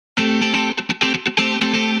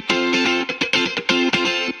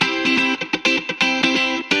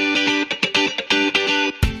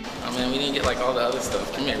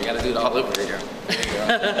all over it. There you go.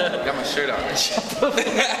 Got my shirt on. Alright,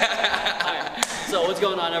 so what's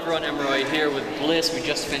going on, everyone? Emeroy here with Bliss. We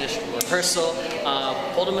just finished rehearsal.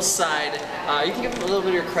 Pulled him aside. You can give him a little bit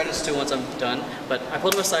of your credits too once I'm done. But I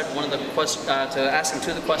pulled him aside. One of the to ask him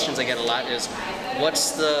two of the questions I get a lot is,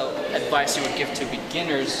 what's the advice you would give to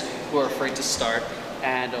beginners who are afraid to start,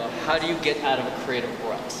 and how do you get out of a creative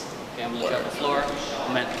rut? Okay, I'm gonna look at the floor.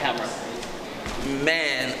 I'm at the camera.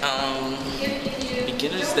 Man,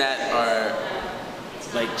 beginners that are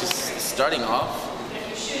like just starting off,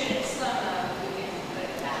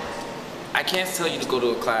 I can't tell you to go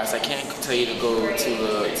to a class. I can't tell you to go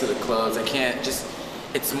to the clubs. I can't just.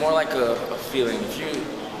 It's more like a feeling.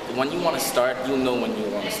 When you want to start, you'll know when you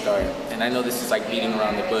want to start. And I know this is like beating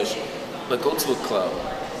around the bush, but go to a club.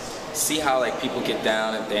 See how like people get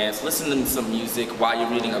down and dance. Listen to some music while you're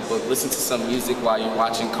reading a book. Listen to some music while you're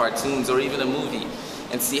watching cartoons or even a movie,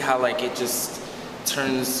 and see how like it just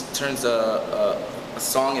turns a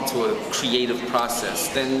song into a creative process.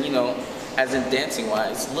 Then, you know, as in dancing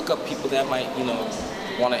wise, look up people that might, you know,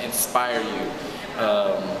 want to inspire you.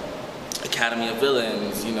 Academy of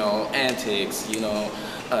Villains, you know, Antics, you know,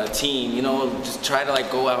 Team, you know, just try to like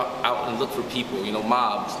go out and look for people, you know,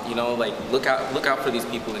 mobs, you know, like look out for these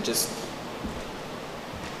people and just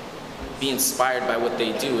be inspired by what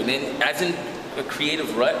they do. And then as in a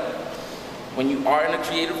creative rut, when you are in a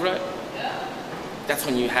creative rut, that's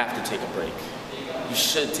when you have to take a break. You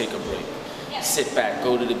should take a break. Sit back,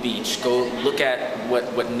 go to the beach, go look at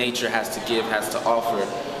what nature has to give, has to offer.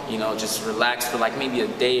 You know, just relax for like maybe a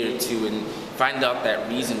day or two and find out that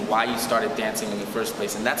reason why you started dancing in the first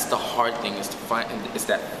place. And that's the hard thing, is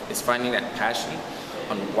finding that passion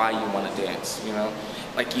on why you want to dance. You know,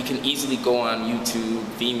 like you can easily go on YouTube,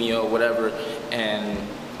 Vimeo, whatever, and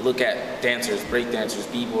look at dancers, break dancers,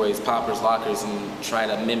 b-boys, poppers, lockers, and try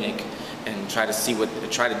to mimic and try to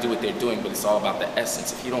do what they're doing. But it's all about the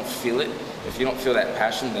essence. If you don't feel it, if you don't feel that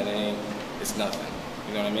passion, then it's nothing.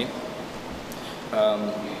 You know what I mean?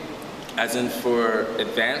 As in for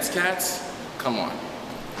advanced cats, come on,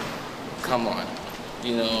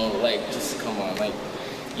 you know, like just come on, like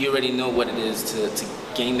you already know what it is to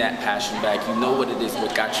gain that passion back. You know what it is,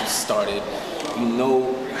 what got you started. You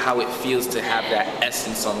know how it feels to have that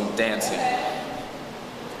essence on dancing.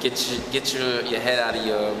 Get your head out of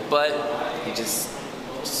your butt and just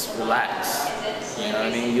relax. You know what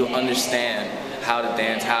I mean? You'll understand how to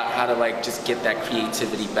dance, how to like just get that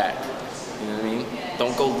creativity back. You know what I mean?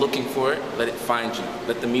 Don't go looking for it, let it find you.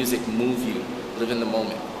 Let the music move you. Live in the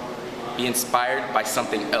moment. Be inspired by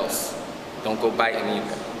something else. Don't go biting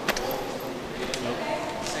either.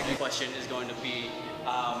 Second question is going to be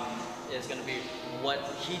what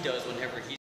he does whenever he